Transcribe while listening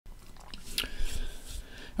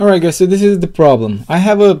Alright guys, so this is the problem. I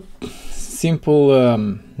have a simple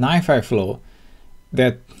NiFI flow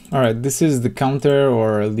that, alright, this is the counter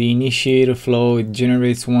or the initiator flow. It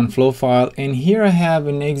generates one flow file, and here I have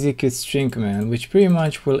an execute string command which pretty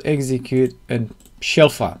much will execute a shell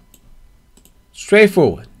file.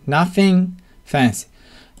 Straightforward, nothing fancy.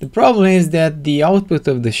 The problem is that the output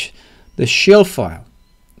of the shell file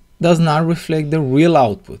does not reflect the real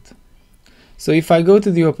output. So if I go to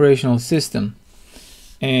the operational system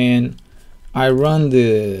and I run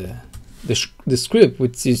the script,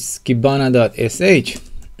 which is kibana.sh,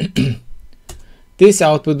 this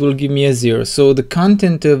output will give me a 0. So the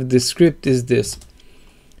content of the script is this.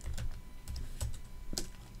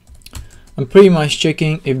 I'm pretty much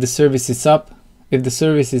checking if the service is up. If the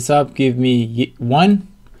service is up, give me 1.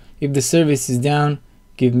 If the service is down,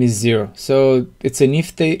 give me 0. So it's an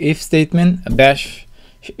if statement, a bash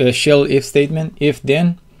shell if statement, if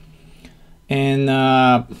then. And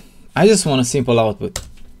I just want a simple output.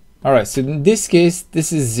 Alright, so in this case,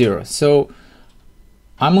 this is 0. So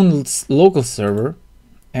I'm on the local server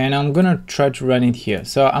and I'm gonna try to run it here.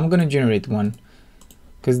 So I'm gonna generate one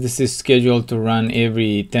because this is scheduled to run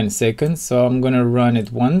every 10 seconds. So I'm gonna run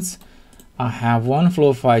it once. I have one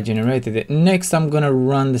flow file generated. Next, I'm gonna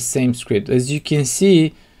run the same script. As you can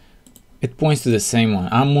see, it points to the same one.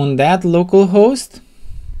 I'm on that local host.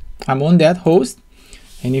 I'm on that host.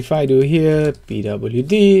 And if I do here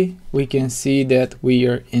pwd, we can see that we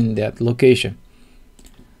are in that location.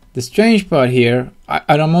 The strange part here,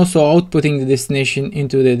 I'm also outputting the destination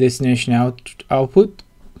into the destination output.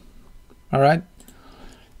 All right,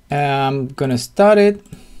 I'm gonna start it.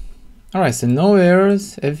 All right, so no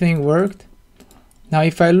errors, everything worked. Now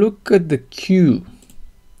if I look at the queue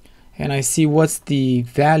and I see what's the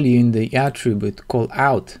value in the attribute called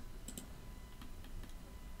out,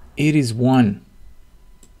 it is 1.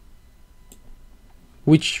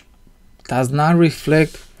 Which does not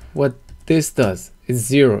reflect what this does. It's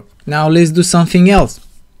 0. Now let's do something else.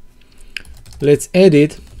 Let's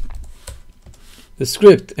edit the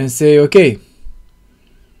script and say, okay,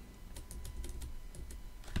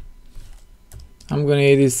 I'm gonna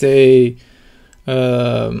edit, say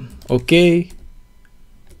okay,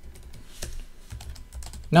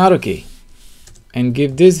 not okay, and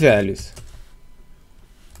give these values.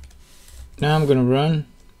 Now I'm gonna run.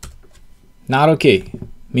 Not okay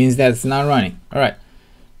means that it's not running. All right,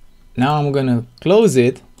 now I'm gonna close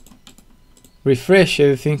it, refresh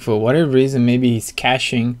everything for whatever reason. Maybe it's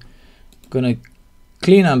caching. I'm gonna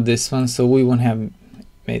clean up this one so we won't have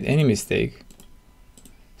made any mistake.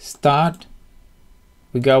 Start.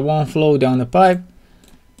 We got one flow down the pipe.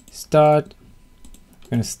 Start. I'm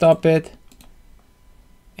gonna stop it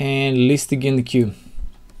and list again the queue.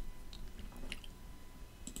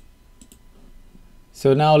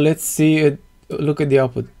 So now let's see it. Look at the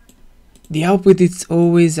output. The output is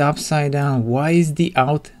always upside down. Why is the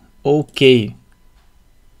out okay?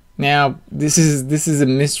 Now this is a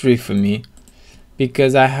mystery for me,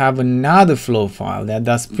 because I have another flow file that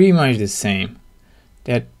does pretty much the same,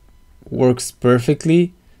 that works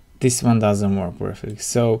perfectly. This one doesn't work perfectly.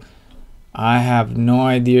 So I have no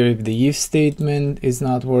idea if the if statement is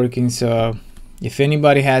not working. So if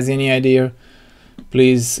anybody has any idea,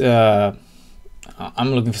 please, I'm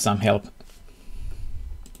looking for some help.